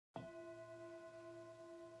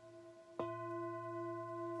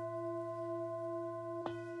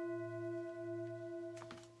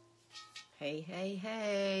Hey, hey,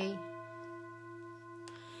 hey.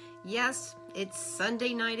 Yes, it's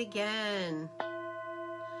Sunday night again.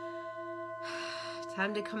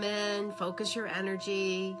 Time to come in, focus your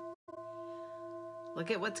energy. Look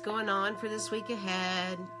at what's going on for this week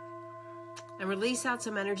ahead. And release out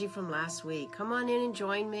some energy from last week. Come on in and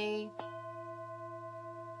join me.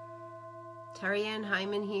 Terry Ann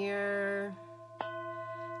Hyman here.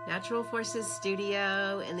 Natural Forces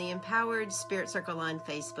Studio and the Empowered Spirit Circle on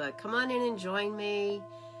Facebook. Come on in and join me.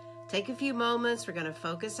 Take a few moments. We're going to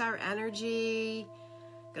focus our energy.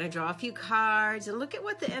 Going to draw a few cards and look at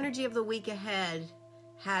what the energy of the week ahead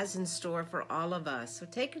has in store for all of us. So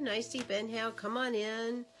take a nice deep inhale. Come on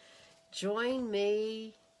in. Join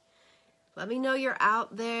me. Let me know you're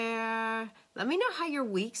out there. Let me know how your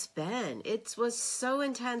week's been. It was so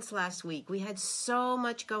intense last week. We had so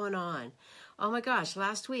much going on. Oh my gosh,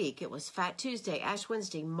 last week it was Fat Tuesday, Ash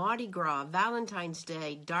Wednesday, Mardi Gras, Valentine's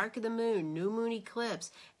Day, Dark of the Moon, New Moon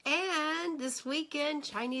Eclipse, and this weekend,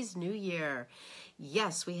 Chinese New Year.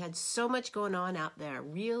 Yes, we had so much going on out there.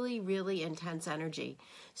 Really, really intense energy.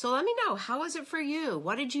 So let me know, how was it for you?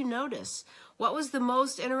 What did you notice? What was the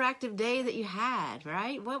most interactive day that you had,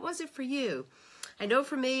 right? What was it for you? I know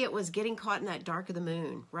for me, it was getting caught in that dark of the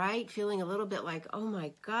moon, right? Feeling a little bit like, oh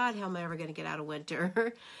my God, how am I ever going to get out of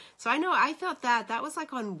winter? So I know I felt that. That was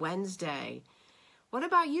like on Wednesday. What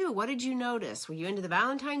about you? What did you notice? Were you into the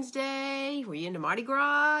Valentine's Day? Were you into Mardi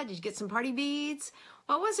Gras? Did you get some party beads?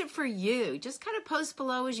 What was it for you? Just kind of post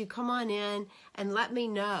below as you come on in and let me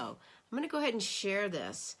know. I'm going to go ahead and share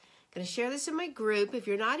this. I'm going to share this in my group. If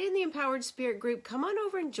you're not in the Empowered Spirit group, come on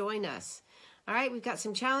over and join us. All right, we've got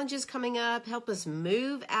some challenges coming up. Help us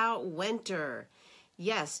move out winter.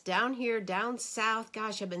 Yes, down here, down south,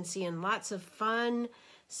 gosh, I've been seeing lots of fun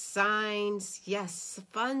signs. Yes,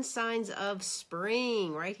 fun signs of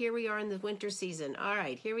spring. Right here we are in the winter season. All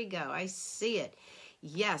right, here we go. I see it.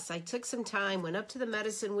 Yes, I took some time, went up to the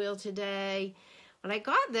medicine wheel today. When I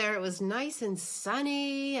got there, it was nice and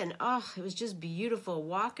sunny, and oh, it was just beautiful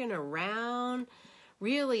walking around.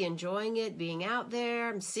 Really enjoying it, being out there.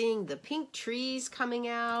 I'm seeing the pink trees coming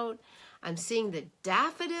out. I'm seeing the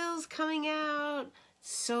daffodils coming out.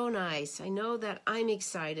 So nice. I know that I'm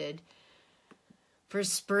excited for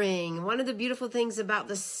spring. One of the beautiful things about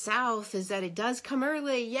the South is that it does come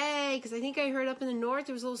early. Yay! Because I think I heard up in the north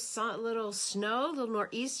there was a little snow, a little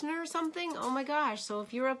nor'easter or something. Oh my gosh. So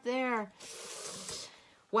if you're up there,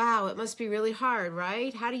 wow, it must be really hard,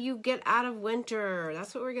 right? How do you get out of winter?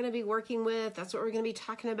 That's what we're going to be working with. That's what we're going to be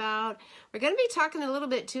talking about. We're going to be talking a little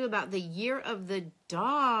bit, too, about the Year of the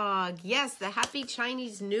Dog. Yes, the Happy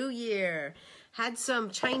Chinese New Year. Had some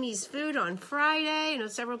Chinese food on Friday. I know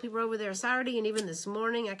several people were over there Saturday, and even this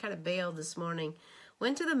morning. I kind of bailed this morning.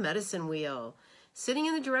 Went to the medicine wheel. Sitting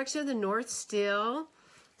in the direction of the north still.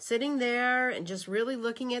 Sitting there and just really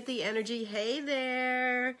looking at the energy. Hey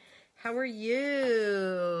there. How are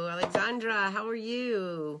you? Alexandra, how are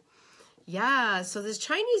you? Yeah, so this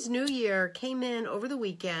Chinese New Year came in over the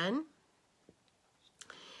weekend.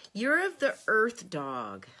 Year of the Earth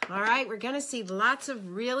Dog. All right, we're going to see lots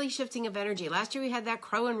of really shifting of energy. Last year we had that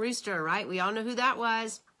crow and rooster, right? We all know who that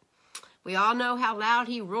was. We all know how loud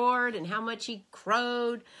he roared and how much he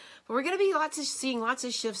crowed. But we're going to be seeing lots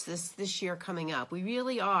of shifts this year coming up. We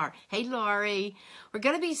really are. Hey, Laurie. We're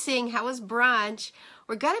going to be seeing how was brunch.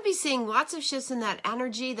 We're going to be seeing lots of shifts in that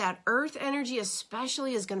energy. That earth energy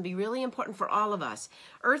especially is going to be really important for all of us.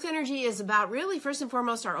 Earth energy is about really, first and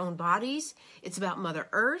foremost, our own bodies. It's about Mother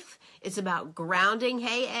Earth. It's about grounding.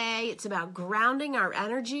 Hey, A. It's about grounding our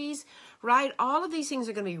energies, right? All of these things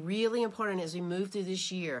are going to be really important as we move through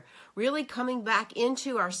this year. Really coming back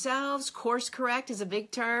into ourselves. Course correct is a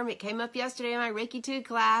big term. It came up yesterday in my Reiki 2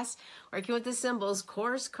 class, working with the symbols.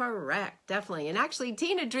 Course correct, definitely. And actually,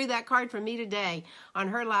 Tina drew that card for me today on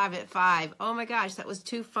her live at 5. Oh my gosh, that was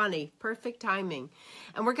too funny. Perfect timing.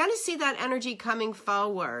 And we're going to see that energy coming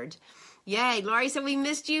forward. Yay. Laurie said we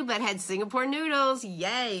missed you, but had Singapore noodles.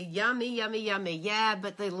 Yay. Yummy, yummy, yummy. Yeah,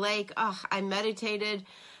 but the lake, oh, I meditated,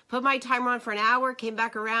 put my timer on for an hour, came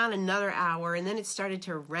back around another hour, and then it started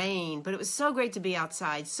to rain. But it was so great to be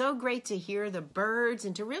outside, so great to hear the birds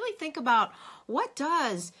and to really think about what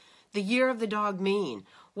does the Year of the Dog mean?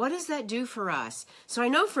 What does that do for us? So I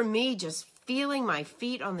know for me, just feeling my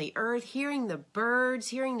feet on the earth, hearing the birds,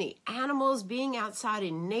 hearing the animals, being outside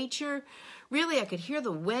in nature. Really, I could hear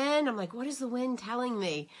the wind. I'm like, what is the wind telling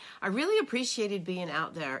me? I really appreciated being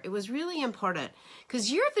out there. It was really important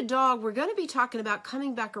because Year of the Dog, we're going to be talking about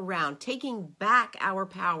coming back around, taking back our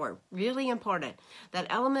power. Really important. That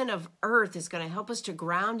element of earth is going to help us to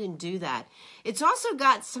ground and do that. It's also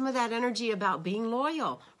got some of that energy about being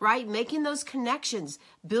loyal, right? Making those connections,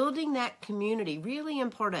 building that community. Really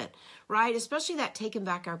important, right? Especially that taking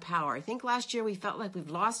back our power. I think last year we felt like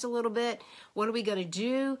we've lost a little bit. What are we going to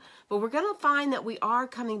do? But we're going to find that we are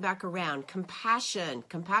coming back around. Compassion.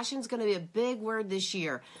 Compassion is going to be a big word this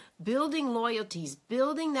year. Building loyalties,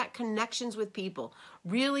 building that connections with people.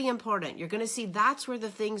 Really important. You're going to see that's where the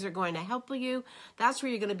things are going to help you. That's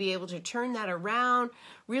where you're going to be able to turn that around.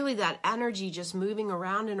 Really, that energy just moving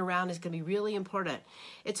around and around is going to be really important.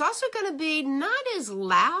 It's also going to be not as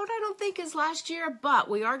loud, I don't think, as last year, but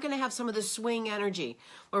we are going to have some of the swing energy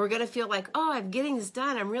where we're going to feel like, oh, I'm getting this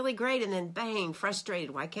done. I'm really great. And then bang,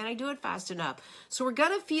 frustrated. Why can't I do it fast enough? So we're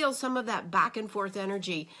going to feel some of that back and forth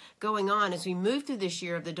energy going on as we move through this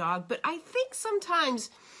Year of the Dog. But I think sometimes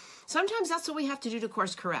that's what we have to do to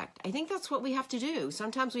course correct. I think that's what we have to do.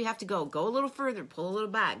 Sometimes we have to go a little further, pull a little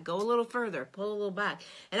back, go a little further, pull a little back.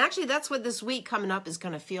 And actually that's what this week coming up is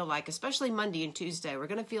going to feel like, especially Monday and Tuesday. We're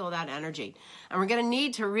going to feel that energy. And we're going to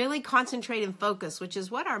need to really concentrate and focus, which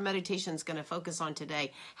is what our meditation is going to focus on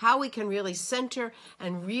today. How we can really center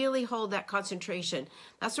and really hold that concentration.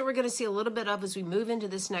 That's what we're going to see a little bit of as we move into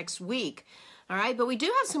this next week. All right, but we do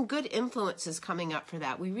have some good influences coming up for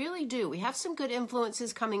that. We really do. We have some good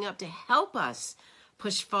influences coming up to help us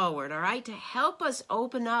push forward, all right, to help us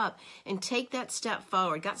open up and take that step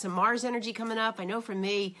forward. Got some Mars energy coming up. I know for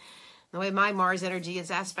me, the way my Mars energy is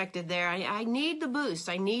aspected there, I need the boost.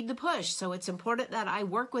 I need the push. So it's important that I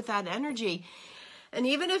work with that energy. And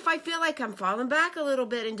even if I feel like I'm falling back a little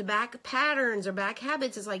bit into back patterns or back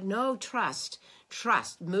habits, it's like, no, trust,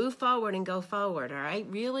 move forward and go forward, all right?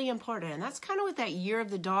 Really important. And that's kind of with that Year of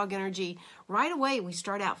the Dog energy. Right away, we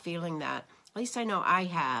start out feeling that. At least I know I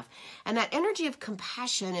have. And that energy of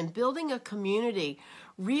compassion and building a community,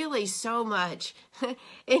 really so much.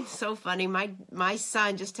 It's so funny. My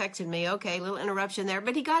son just texted me, okay, little interruption there,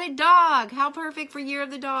 but he got a dog. How perfect for Year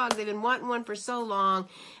of the Dog. They've been wanting one for so long.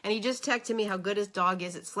 And he just texted me how good his dog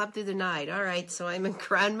is. It slept through the night. All right, so I'm a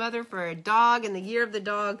grandmother for a dog in the Year of the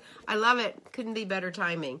Dog. I love it. Couldn't be better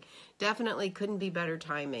timing. Definitely couldn't be better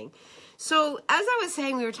timing. So as I was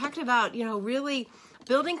saying, we were talking about, really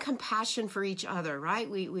building compassion for each other, right?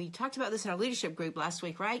 We talked about this in our leadership group last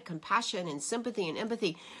week, right? Compassion and sympathy and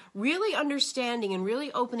empathy, really understanding and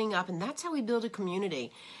really opening up. And that's how we build a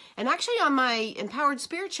community. And actually on my Empowered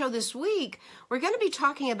Spirit show this week, we're going to be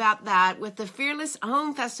talking about that with the Fearless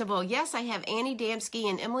Home Festival. Yes, I have Annie Damsky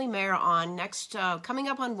and Emily Mayer on next, coming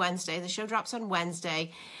up on Wednesday. The show drops on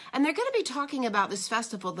Wednesday. And they're going to be talking about this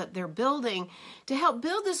festival that they're building to help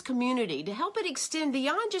build this community, to help it extend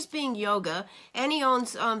beyond just being yoga. Annie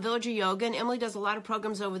owns Villager Yoga, and Emily does a lot of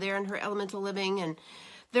programs over there in her Elemental Living, and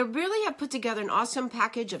they really have put together an awesome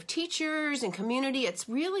package of teachers and community. It's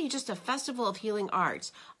really just a festival of healing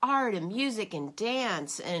arts, art and music and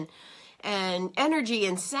dance and energy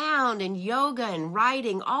and sound and yoga and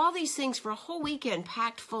writing, all these things for a whole weekend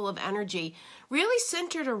packed full of energy, really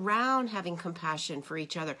centered around having compassion for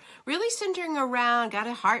each other, really centering around, got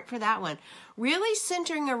a heart for that one, really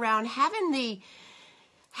centering around having even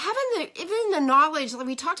the knowledge that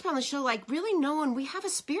we talked about on the show, like really knowing we have a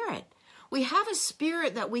spirit. We have a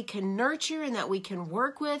spirit that we can nurture and that we can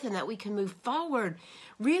work with and that we can move forward.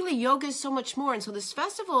 Really, yoga is so much more. And so this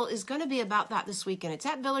festival is going to be about that this weekend. It's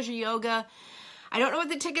at Villager Yoga. I don't know what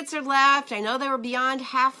the tickets are left. I know they were beyond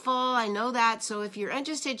half full. I know that. So if you're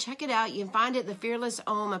interested, check it out. You can find it at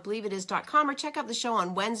thefearlessom, I believe it is.com, or check out the show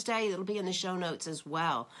on Wednesday. It'll be in the show notes as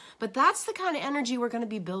well. But that's the kind of energy we're going to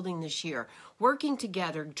be building this year. Working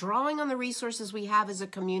together, drawing on the resources we have as a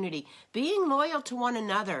community, being loyal to one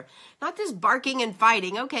another, not this barking and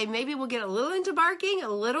fighting. Okay, maybe we'll get a little into barking, a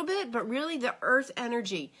little bit, but really the earth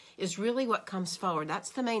energy is really what comes forward. That's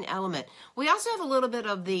the main element. We also have a little bit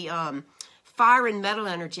of the fire and metal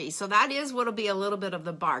energy. So that is what'll be a little bit of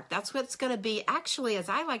the bark. That's what's going to be, actually, as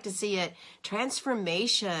I like to see it,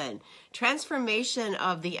 transformation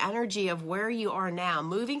of the energy of where you are now,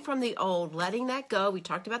 moving from the old, letting that go. We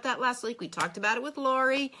talked about that last week. We talked about it with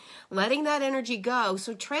Lori, letting that energy go.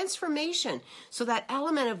 So transformation. So that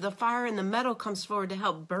element of the fire and the metal comes forward to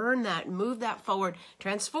help burn that, move that forward,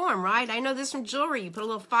 transform, right? I know this from jewelry. You put a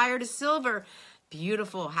little fire to silver,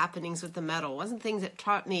 beautiful happenings with the metal. One of the things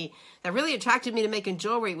that really attracted me to making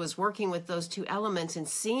jewelry was working with those two elements and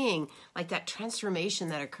seeing like that transformation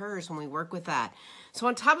that occurs when we work with that. So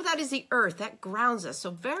on top of that is the earth that grounds us.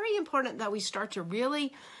 So very important that we start to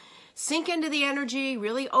really sink into the energy,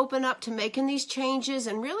 really open up to making these changes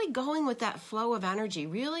and really going with that flow of energy.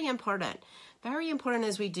 Really important. Very important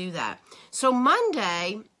as we do that. So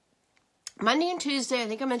Monday and Tuesday, I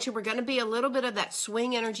think I mentioned we're going to be a little bit of that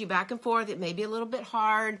swing energy back and forth. It may be a little bit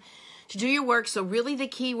hard to do your work. So really the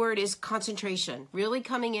key word is concentration. Really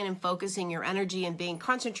coming in and focusing your energy and being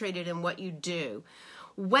concentrated in what you do.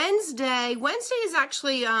 Wednesday is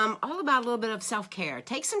actually all about a little bit of self-care.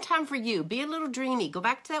 Take some time for you. Be a little dreamy. Go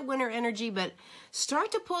back to that winter energy, but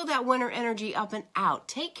start to pull that winter energy up and out.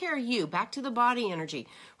 Take care of you. Back to the body energy,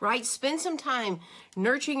 right? Spend some time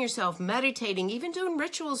nurturing yourself, meditating, even doing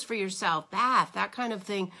rituals for yourself, bath, that kind of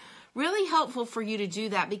thing. Really helpful for you to do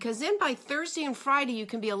that because then by Thursday and Friday, you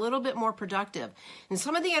can be a little bit more productive. And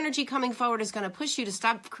some of the energy coming forward is going to push you to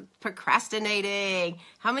stop procrastinating.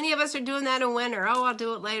 How many of us are doing that in winter? Oh, I'll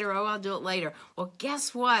do it later. Oh, I'll do it later. Well,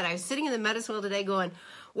 guess what? I was sitting in the medicine wheel today going,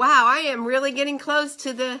 wow, I am really getting close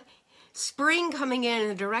to the spring coming in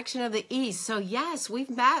the direction of the east. So yes,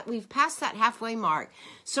 we've passed that halfway mark.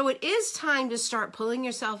 So it is time to start pulling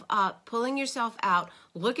yourself up, pulling yourself out.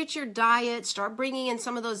 Look at your diet, start bringing in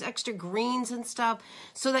some of those extra greens and stuff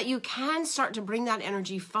so that you can start to bring that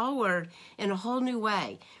energy forward in a whole new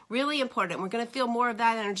way. Really important. We're going to feel more of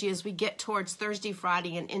that energy as we get towards Thursday,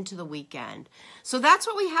 Friday, and into the weekend. So that's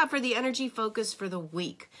what we have for the energy focus for the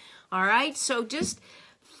week. All right, so just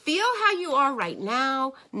feel how you are right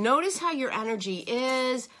now. Notice how your energy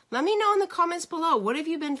is. Let me know in the comments below. What have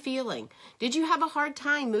you been feeling? Did you have a hard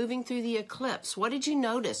time moving through the eclipse? What did you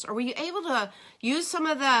notice? Or were you able to use some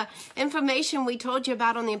of the information we told you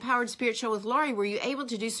about on the Empowered Spirit Show with Lori? Were you able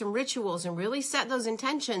to do some rituals and really set those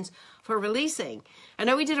intentions for releasing? I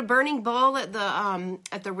know we did a burning bowl at the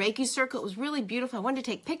Reiki circle. It was really beautiful. I wanted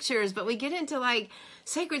to take pictures, but we get into like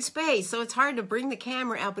sacred space, so it's hard to bring the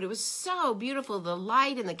camera out, but it was so beautiful. The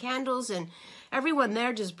light and the candles and everyone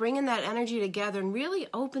there just bringing that energy together and really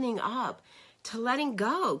opening up to letting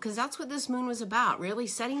go, because that's what this moon was about, really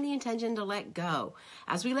setting the intention to let go.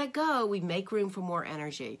 As we let go, we make room for more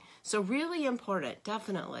energy. So really important,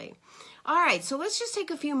 definitely. All right, so let's just take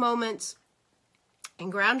a few moments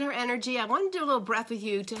and ground our energy. I want to do a little breath with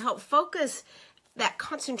you to help focus that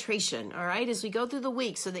concentration, all right, as we go through the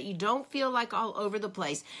week so that you don't feel like all over the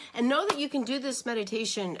place. And know that you can do this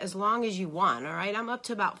meditation as long as you want, all right? I'm up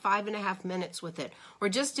to about 5.5 minutes with it, or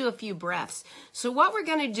just do a few breaths. So what we're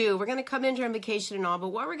going to do, we're going to come in during vacation and all, but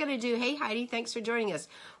what we're going to do, hey Heidi, thanks for joining us.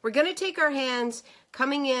 We're going to take our hands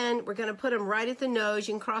coming in, we're going to put them right at the nose.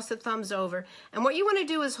 You can cross the thumbs over. And what you want to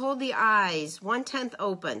do is hold the eyes 1/10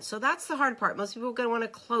 open. So that's the hard part. Most people are going to want to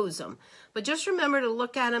close them. But just remember to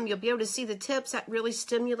look at them. You'll be able to see the tips. That really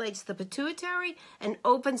stimulates the pituitary and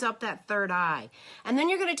opens up that third eye. And then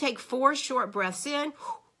you're going to take 4 short breaths in.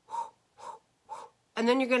 And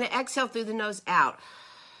then you're going to exhale through the nose out.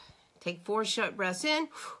 Take 4 short breaths in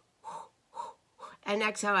and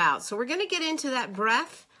exhale out. So we're going to get into that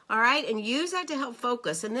breath. All right, and use that to help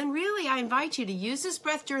focus. And then really, I invite you to use this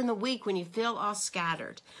breath during the week when you feel all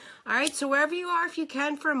scattered. All right, so wherever you are, if you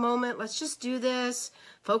can for a moment, let's just do this,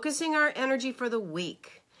 focusing our energy for the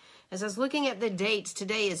week. As I was looking at the dates,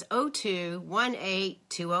 today is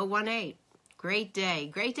 02-18-2018. Great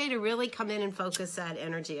day to really come in and focus that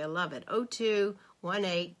energy. I love it.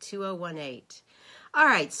 02-18-2018. All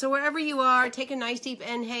right, so wherever you are, take a nice deep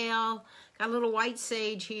inhale. Got a little white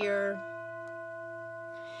sage here.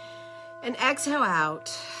 And exhale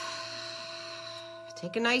out.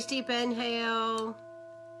 Take a nice deep inhale.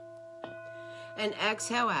 And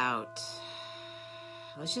exhale out.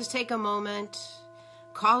 Let's just take a moment.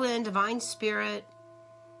 Call in Divine Spirit,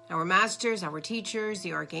 our masters, our teachers,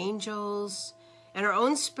 the archangels, and our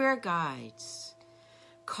own spirit guides.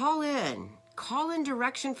 Call in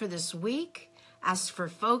direction for this week. Ask for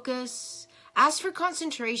focus. Ask for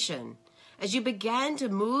concentration as you begin to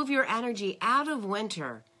move your energy out of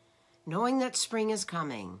winter, knowing that spring is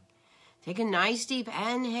coming. Take a nice deep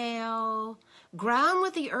inhale. Ground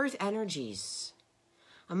with the earth energies.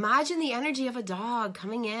 Imagine the energy of a dog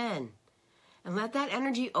coming in and let that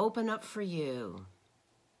energy open up for you.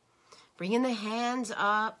 Bringing the hands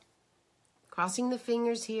up, crossing the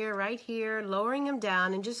fingers here, right here, lowering them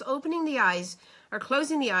down and just opening the eyes or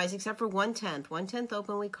closing the eyes except for 1/10. 1/10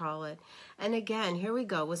 open, we call it. And again, here we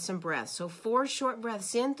go with some breaths. So 4 short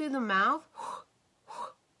breaths in through the mouth.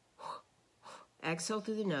 Exhale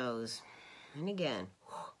through the nose. And again.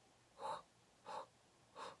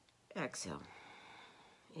 Exhale.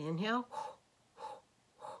 Inhale.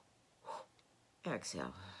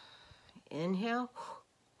 Exhale. Inhale.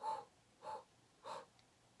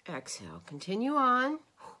 Exhale. Continue on.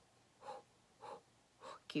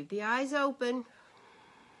 Keep the eyes open.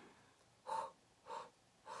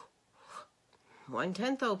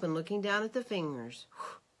 1/10 open, looking down at the fingers.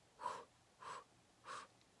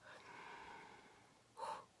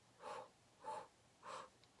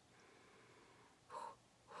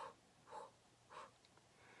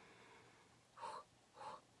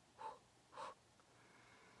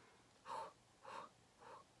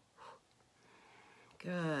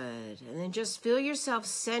 Good. And then just feel yourself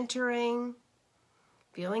centering,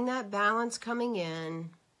 feeling that balance coming in,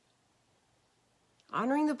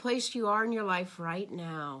 honoring the place you are in your life right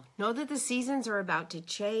now. Know that the seasons are about to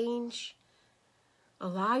change.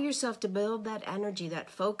 Allow yourself to build that energy, that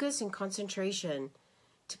focus and concentration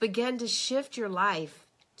to begin to shift your life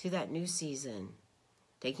to that new season.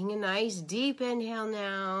 Taking a nice deep inhale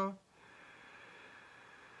now.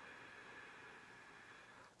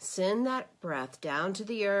 Send that breath down to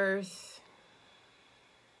the earth.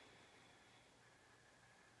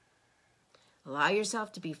 Allow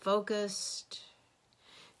yourself to be focused.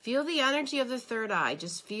 Feel the energy of the third eye.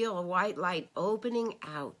 Just feel a white light opening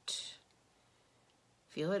out.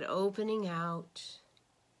 Feel it opening out.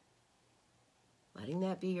 Letting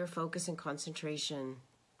that be your focus and concentration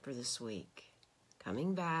for this week.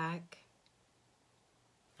 Coming back.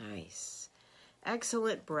 Nice.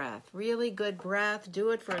 Excellent breath. Really good breath. Do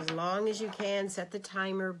it for as long as you can. Set the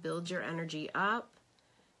timer. Build your energy up.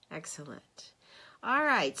 Excellent. All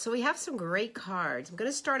right, so we have some great cards. I'm going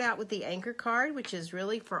to start out with the anchor card, which is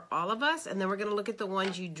really for all of us, and then we're going to look at the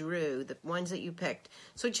ones you drew, the ones that you picked.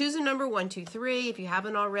 So choose a number 1, 2, 3 if you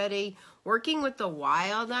haven't already. Working with the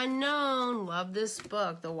Wild Unknown. Love this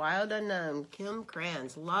book, The Wild Unknown. Kim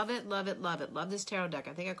Krans. Love it, love it, love it. Love this tarot deck.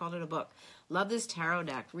 I think I called it a book. Love this tarot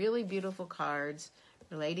deck. Really beautiful cards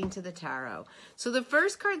relating to the tarot. So the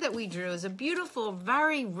first card that we drew is a beautiful,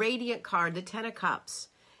 very radiant card, the Ten of Cups.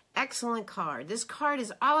 Excellent card. This card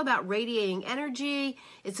is all about radiating energy.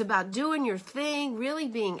 It's about doing your thing, really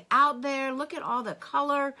being out there. Look at all the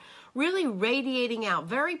color, really radiating out.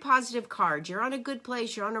 Very positive card. You're on a good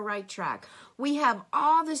place. You're on the right track. We have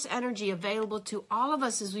all this energy available to all of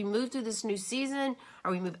us as we move through this new season,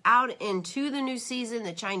 or we move out into the new season,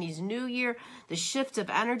 the Chinese New Year, the shift of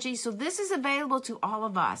energy. So this is available to all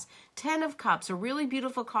of us. 10 of Cups, a really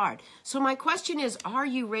beautiful card. So my question is, are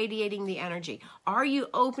you radiating the energy? Are you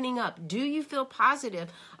opening up? Do you feel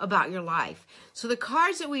positive about your life? So the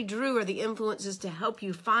cards that we drew are the influences to help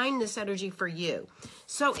you find this energy for you.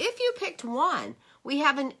 So if you picked one, we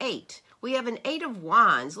have an 8. We have an 8 of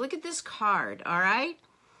Wands. Look at this card, all right?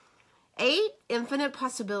 8, infinite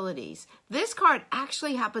possibilities. This card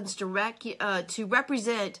actually happens to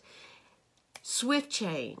represent swift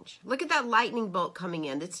change. Look at that lightning bolt coming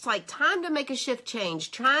in. It's like time to make a shift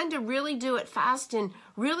change, trying to really do it fast and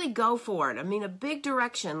really go for it. I mean, a big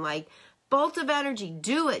direction, like bolt of energy.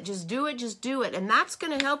 Do it, just do it, just do it. And that's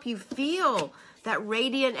going to help you feel that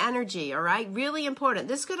radiant energy, all right? Really important.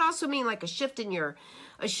 This could also mean like a shift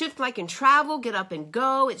like in travel, get up and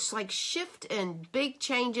go. It's like shift and big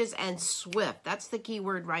changes and swift. That's the key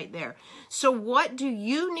word right there. So what do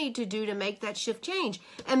you need to do to make that shift change?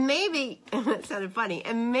 And maybe, that sounded funny,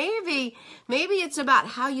 and maybe it's about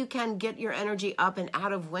how you can get your energy up and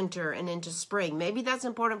out of winter and into spring. Maybe that's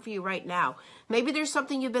important for you right now. Maybe there's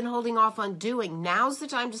something you've been holding off on doing. Now's the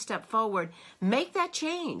time to step forward. Make that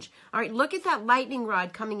change. All right, look at that lightning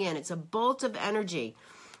rod coming in. It's a bolt of energy.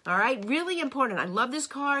 All right, really important. I love this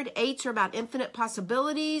card. 8s are about infinite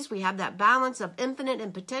possibilities. We have that balance of infinite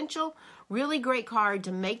and potential. Really great card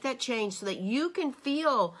to make that change so that you can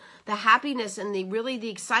feel the happiness and the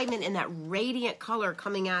excitement and that radiant color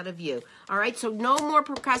coming out of you. All right, so no more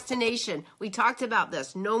procrastination. We talked about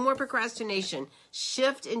this. No more procrastination.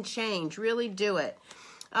 Shift and change. Really do it.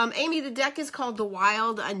 Amy, the deck is called The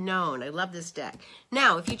Wild Unknown. I love this deck.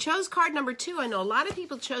 Now, if you chose card number 2, I know a lot of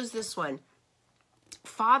people chose this one.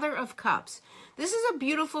 Father of Cups. This is a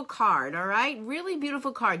beautiful card, all right? Really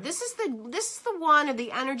beautiful card. This is the one of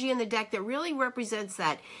the energy in the deck that really represents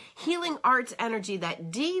that healing arts energy, that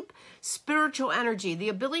deep spiritual energy, the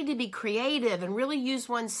ability to be creative and really use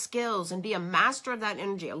one's skills and be a master of that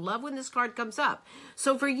energy. I love when this card comes up.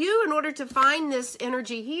 So for you, in order to find this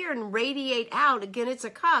energy here and radiate out, again, it's a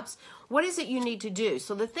Cups, what is it you need to do?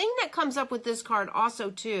 So the thing that comes up with this card also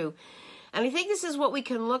too, and I think this is what we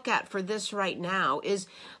can look at for this right now, is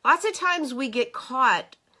lots of times we get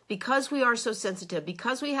caught because we are so sensitive,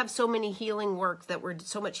 because we have so much healing work that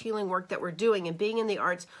we're doing and being in the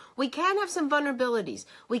arts, we can have some vulnerabilities.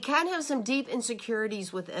 We can have some deep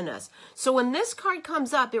insecurities within us. So when this card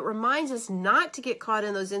comes up, it reminds us not to get caught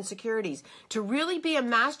in those insecurities, to really be a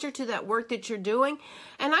master to that work that you're doing.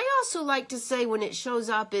 And I also like to say when it shows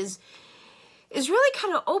up is really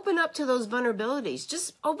kind of open up to those vulnerabilities.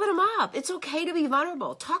 Just open them up. It's okay to be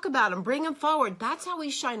vulnerable. Talk about them. Bring them forward. That's how we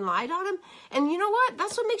shine light on them. And you know what?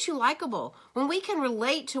 That's what makes you likable. When we can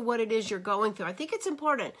relate to what it is you're going through. I think it's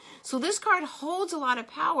important. So this card holds a lot of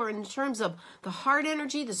power in terms of the heart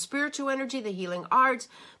energy, the spiritual energy, the healing arts,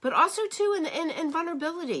 but also too in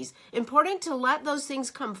vulnerabilities. Important to let those things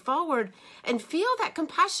come forward and feel that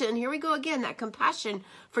compassion. Here we go again, that compassion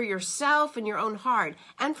for yourself and your own heart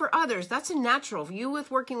and for others. That's a natural. You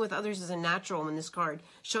with working with others is a natural when this card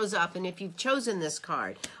shows up. And if you've chosen this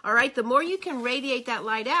card, all right, the more you can radiate that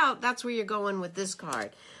light out, that's where you're going with this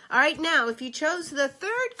card. All right, now, if you chose the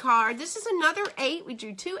third card, this is another 8. We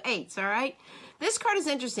drew 2 8s, all right? This card is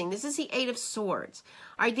interesting. This is the 8 of Swords.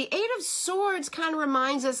 All right, the 8 of Swords kind of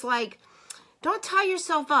reminds us, like, don't tie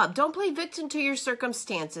yourself up. Don't play victim to your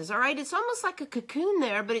circumstances, all right? It's almost like a cocoon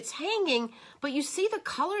there, but it's hanging, but you see the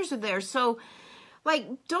colors are there. So, like,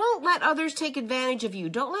 don't let others take advantage of you.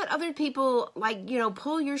 Don't let other people, like, you know,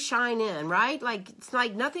 pull your shine in, right? Like, it's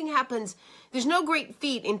like nothing happens. There's no great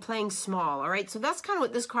feat in playing small, all right? So that's kind of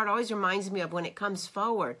what this card always reminds me of when it comes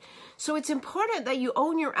forward. So it's important that you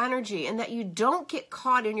own your energy and that you don't get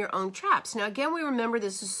caught in your own traps. Now, again, we remember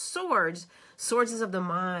this is Swords. Swords is of the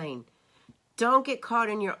mind. Don't get caught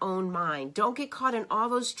in your own mind. Don't get caught in all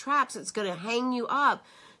those traps that's going to hang you up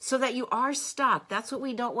so that you are stuck. That's what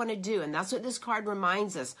we don't want to do, and that's what this card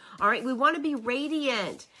reminds us. All right, we want to be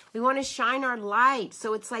radiant. We want to shine our light.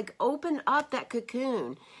 So it's like open up that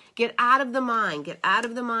cocoon. Get out of the mind. Get out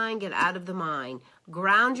of the mind. Get out of the mind.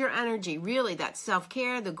 Ground your energy. Really, that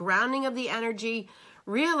self-care, the grounding of the energy.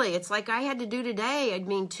 Really, it's like I had to do today. I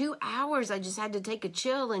mean, 2 hours, I just had to take a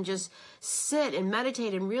chill and just sit and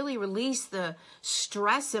meditate and really release the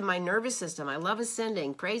stress in my nervous system. I love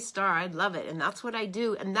ascending. Praise Star. I love it. And that's what I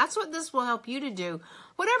do. And that's what this will help you to do.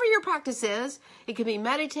 Whatever your practice is, it can be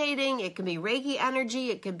meditating, it can be Reiki energy,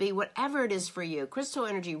 it can be whatever it is for you. Crystal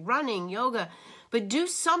energy, running, yoga. But do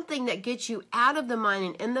something that gets you out of the mind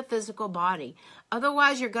and in the physical body.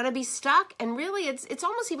 Otherwise, you're going to be stuck. And really, it's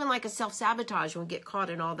almost even like a self-sabotage when we get caught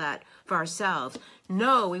in all that for ourselves.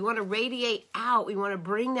 No, we want to radiate out. We want to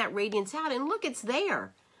bring that radiance out. And look, it's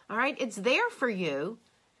there. All right? It's there for you.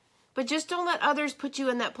 But just don't let others put you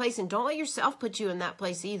in that place. And don't let yourself put you in that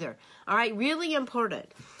place either. All right? Really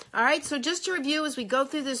important. All right? So just to review as we go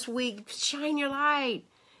through this week, shine your light.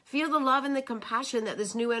 Feel the love and the compassion that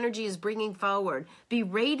this new energy is bringing forward. Be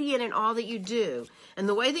radiant in all that you do. And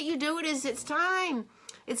the way that you do it is it's time.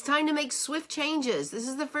 It's time to make swift changes. This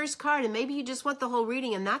is the first card, and maybe you just want the whole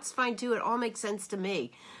reading, and that's fine too. It all makes sense to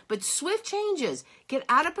me. But swift changes. Get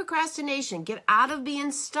out of procrastination. Get out of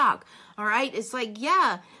being stuck. All right? It's like,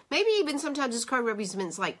 yeah, maybe even sometimes this card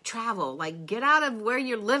represents like travel. Like get out of where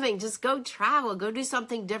you're living. Just go travel. Go do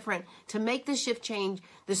something different to make the shift change,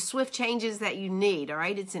 the swift changes that you need. All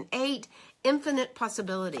right? It's an 8. Infinite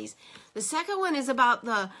possibilities. The second one is about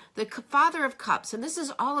the Father of Cups. And this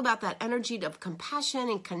is all about that energy of compassion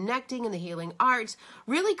and connecting and the healing arts.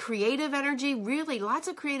 Really creative energy. Really lots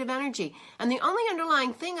of creative energy. And the only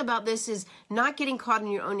underlying thing about this is not getting caught in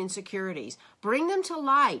your own insecurities. Bring them to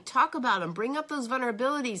light. Talk about them. Bring up those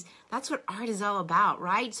vulnerabilities. That's what art is all about,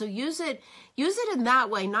 right? So use it in that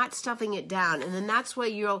way, not stuffing it down. And then that's where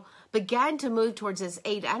you'll begin to move towards this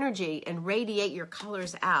 8 energy and radiate your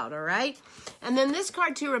colors out, all right? And then this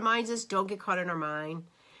card too reminds us, don't get caught in our mind.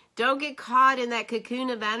 Don't get caught in that cocoon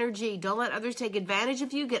of energy. Don't let others take advantage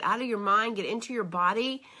of you. Get out of your mind. Get into your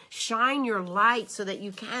body. Shine your light so that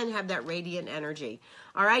you can have that radiant energy.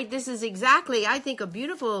 All right, this is exactly, I think, a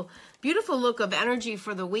beautiful, beautiful look of energy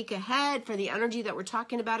for the week ahead, for the energy that we're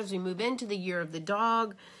talking about as we move into the year of the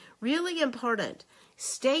dog. Really important.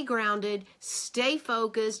 Stay grounded, stay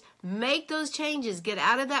focused, make those changes, get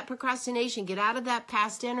out of that procrastination, get out of that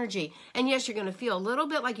past energy. And yes, you're going to feel a little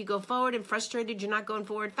bit like you go forward and frustrated, you're not going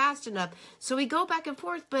forward fast enough. So we go back and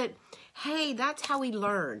forth, but hey, that's how we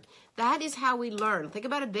learn. That is how we learn. Think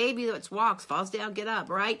about a baby that walks, falls down, get up,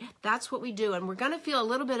 right? That's what we do. And we're going to feel a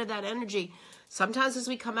little bit of that energy. Sometimes as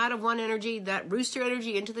we come out of one energy, that rooster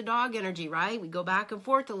energy into the dog energy, right? We go back and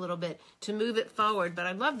forth a little bit to move it forward. But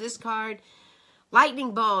I love this card.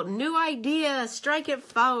 Lightning bolt, new idea, strike it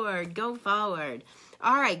forward, go forward.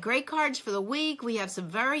 All right, great cards for the week. We have some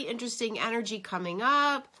very interesting energy coming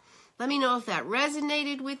up. Let me know if that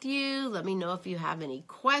resonated with you. Let me know if you have any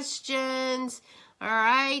questions. All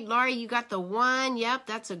right, Laurie, you got the 1. Yep,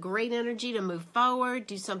 that's a great energy to move forward,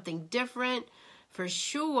 do something different for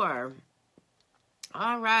sure.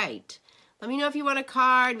 All right. Let me know if you want a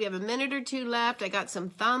card. We have a minute or 2 left. I got some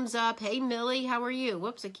thumbs up. Hey, Millie, how are you?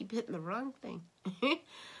 Whoops, I keep hitting the wrong thing.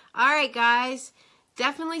 All right, guys.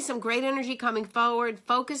 Definitely some great energy coming forward.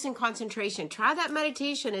 Focus and concentration. Try that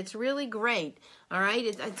meditation. It's really great. All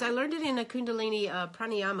right. I learned it in a Kundalini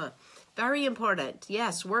pranayama. Very important.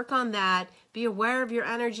 Yes, work on that. Be aware of your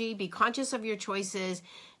energy. Be conscious of your choices.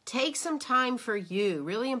 Take some time for you.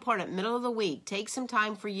 Really important. Middle of the week. Take some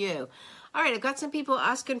time for you. All right. I've got some people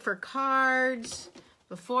asking for cards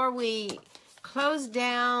before we close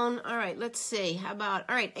down. All right. Let's see. How about,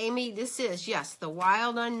 all right, Amy, this is, yes, the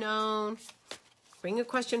wild unknown. Bring a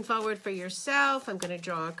question forward for yourself. I'm going to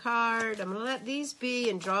draw a card. I'm going to let these be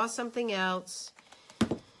and draw something else.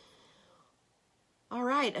 All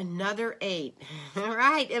right, another 8. All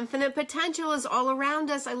right, infinite potential is all around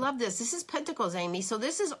us. I love this. This is Pentacles, Amy. So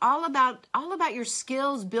this is all about your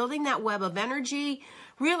skills, building that web of energy.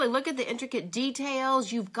 Really look at the intricate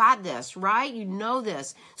details. You've got this, right? You know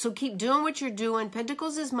this. So keep doing what you're doing.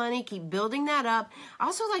 Pentacles is money. Keep building that up. I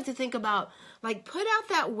also like to think about, like, put out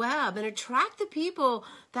that web and attract the people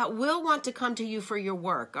that will want to come to you for your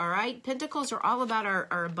work, all right? Pentacles are all about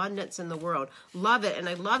our abundance in the world. Love it. And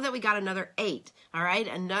I love that we got another 8, all right?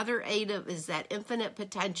 Another 8 is that infinite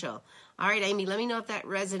potential. All right, Amy, let me know if that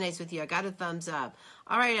resonates with you. I got a thumbs up.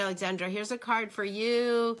 All right, Alexandra, here's a card for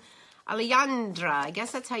you. Alejandra, I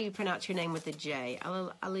guess that's how you pronounce your name with a J.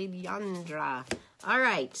 Alejandra. All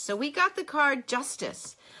right, so we got the card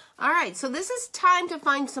Justice. All right, so this is time to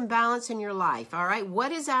find some balance in your life, all right?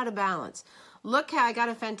 What is out of balance? Look how I got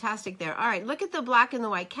a fantastic there. All right, look at the black and the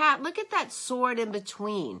white cat. Look at that sword in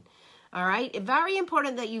between, all right? Very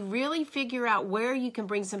important that you really figure out where you can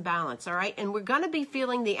bring some balance, all right? And we're going to be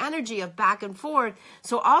feeling the energy of back and forth,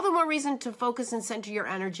 so all the more reason to focus and center your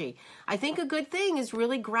energy. I think a good thing is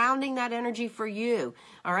really grounding that energy for you,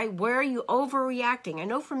 all right? Where are you overreacting? I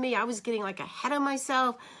know for me, I was getting like ahead of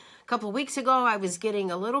myself. A couple of weeks ago, I was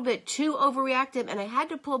getting a little bit too overreactive, and I had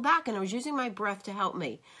to pull back, and I was using my breath to help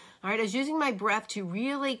me. All right, I was using my breath to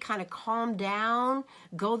really kind of calm down,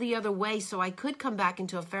 go the other way, so I could come back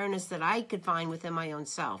into a fairness that I could find within my own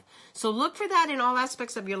self. So look for that in all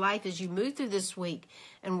aspects of your life as you move through this week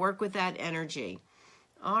and work with that energy.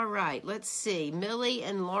 All right, let's see. Millie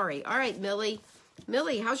and Laurie. All right, Millie.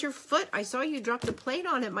 Millie, how's your foot? I saw you dropped a plate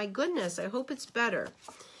on it. My goodness, I hope it's better.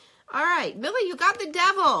 All right, Millie, you got the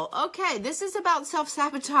devil. Okay, this is about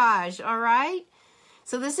self-sabotage, all right?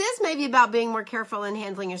 So this is maybe about being more careful in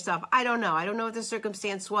handling yourself. I don't know. I don't know what the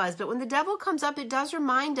circumstance was. But when the devil comes up, it does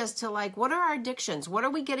remind us to, like, what are our addictions? What are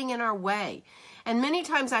we getting in our way? And many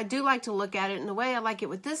times I do like to look at it, and the way I like it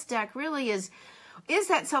with this deck really is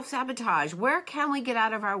that self-sabotage? Where can we get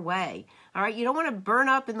out of our way? All right, you don't want to burn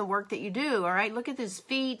up in the work that you do, all right? Look at his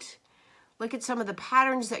feet. Look at some of the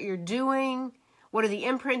patterns that you're doing. What are the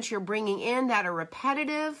imprints you're bringing in that are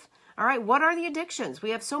repetitive? All right, what are the addictions? We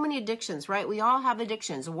have so many addictions, right? We all have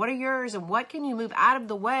addictions. What are yours, and what can you move out of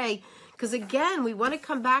the way? Because again, we want to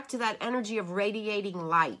come back to that energy of radiating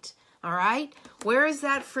light. All right, where is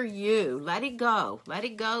that for you? Let it go. Let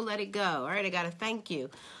it go. Let it go. All right, I got to thank you.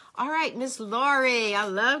 All right, Miss Laurie. I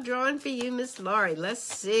love drawing for you, Miss Laurie. Let's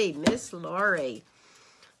see, Miss Laurie.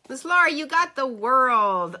 Miss Laurie, you got the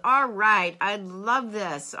world. All right. I love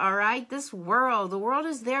this. All right. This world, the world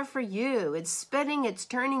is there for you. It's spinning, it's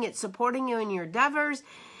turning, it's supporting you in your endeavors,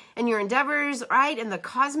 right? And the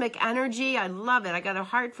cosmic energy. I love it. I got a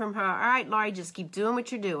heart from her. All right, Laurie, just keep doing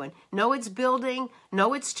what you're doing. Know it's building.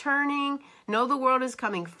 Know it's turning. Know the world is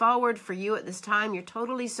coming forward for you at this time. You're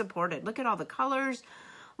totally supported. Look at all the colors.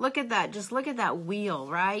 Look at that. Just look at that wheel,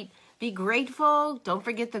 right? Be grateful. Don't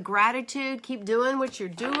forget the gratitude. Keep doing what you're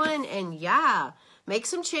doing. And yeah, make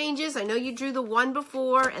some changes. I know you drew the 1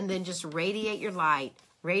 before, and then just radiate your light.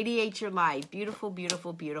 Radiate your light. Beautiful,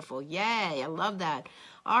 beautiful, beautiful. Yay. I love that.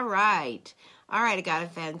 All right. All right. I got a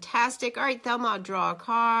fantastic. All right, Thelma, I'll draw a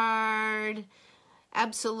card.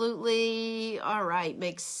 Absolutely. All right.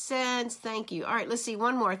 Makes sense. Thank you. All right. Let's see.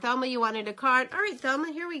 One more. Thelma, you wanted a card. All right,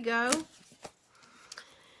 Thelma, here we go.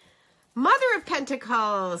 Mother of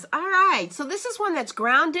Pentacles. All right. So this is one that's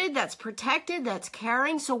grounded, that's protected, that's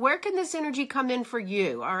caring. So where can this energy come in for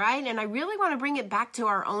you? All right. And I really want to bring it back to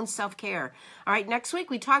our own self-care. All right. Next week,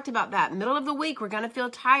 we talked about that. Middle of the week, we're going to feel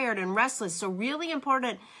tired and restless. So really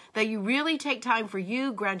important that you really take time for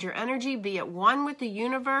you, ground your energy, be at one with the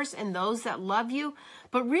universe and those that love you.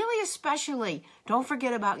 But really, especially, don't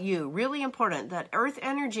forget about you. Really important that earth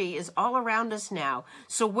energy is all around us now.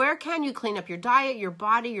 So where can you clean up your diet, your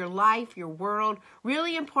body, your life, your world?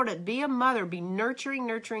 Really important. Be a mother. Be nurturing,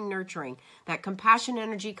 nurturing, nurturing. That compassion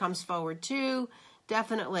energy comes forward too.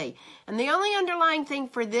 Definitely. And the only underlying thing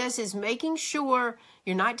for this is making sure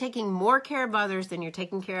you're not taking more care of others than you're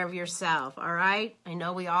taking care of yourself. All right? I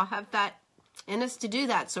know we all have that in us to do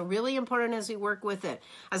that. So really important as we work with it.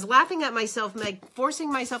 I was laughing at myself, Meg,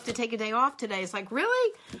 forcing myself to take a day off today. It's like,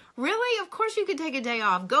 really? Really? Of course you could take a day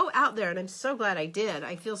off. Go out there. And I'm so glad I did.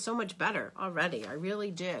 I feel so much better already. I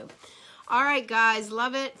really do. All right, guys.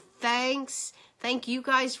 Love it. Thanks. Thank you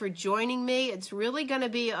guys for joining me. It's really going to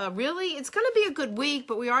be a good week,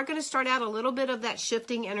 but we are going to start out a little bit of that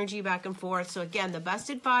shifting energy back and forth. So again, the best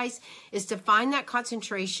advice is to find that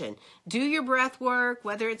concentration. Do your breath work,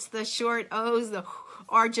 whether it's the short O's,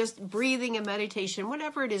 or just breathing and meditation,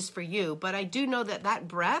 whatever it is for you. But I do know that that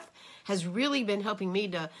breath has really been helping me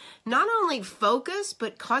to not only focus,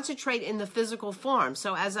 but concentrate in the physical form.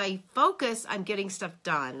 So as I focus, I'm getting stuff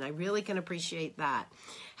done, and I really can appreciate that.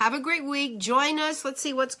 Have a great week. Join us. Let's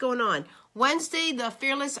see what's going on. Wednesday, the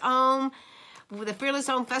Fearless Om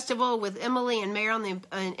Festival with Emily and Meryl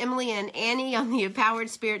and Emily and Annie on the Empowered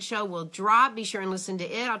Spirit Show will drop. Be sure and listen to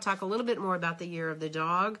it. I'll talk a little bit more about the Year of the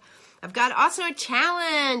Dog. I've got also a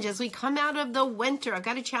challenge as we come out of the winter. I've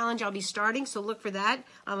got a challenge I'll be starting, so look for that.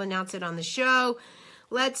 I'll announce it on the show.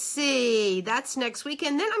 Let's see. That's next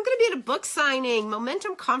weekend. Then I'm going to be at a book signing,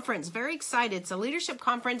 Momentum Conference. Very excited. It's a leadership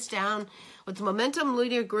conference down with the Momentum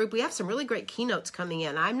Leader Group. We have some really great keynotes coming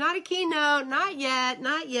in. I'm not a keynote, not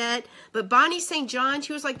yet. But Bonnie St. John,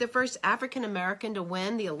 she was like the first African American to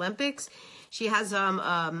win the Olympics.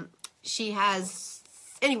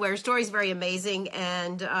 Anyway, her story is very amazing,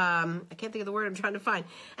 and I can't think of the word I'm trying to find.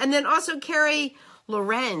 And then also Carrie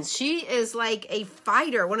Lorenz. She is like a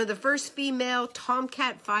fighter, one of the first female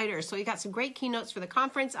Tomcat fighters. So we got some great keynotes for the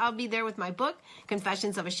conference. I'll be there with my book,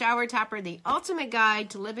 Confessions of a Shower Tapper, The Ultimate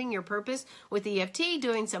Guide to Living Your Purpose with EFT,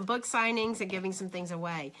 doing some book signings and giving some things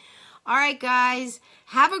away. All right, guys,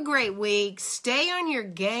 have a great week. Stay on your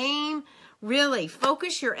game. Really,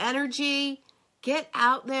 focus your energy. Get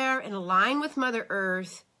out there and align with Mother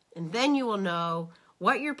Earth, and then you will know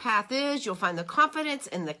what your path is. You'll find the confidence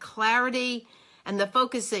and the clarity and the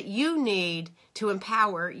focus that you need to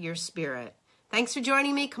empower your spirit. Thanks for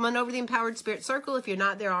joining me. Come on over to the Empowered Spirit Circle if you're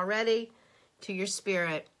not there already. To your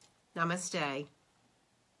spirit. Namaste.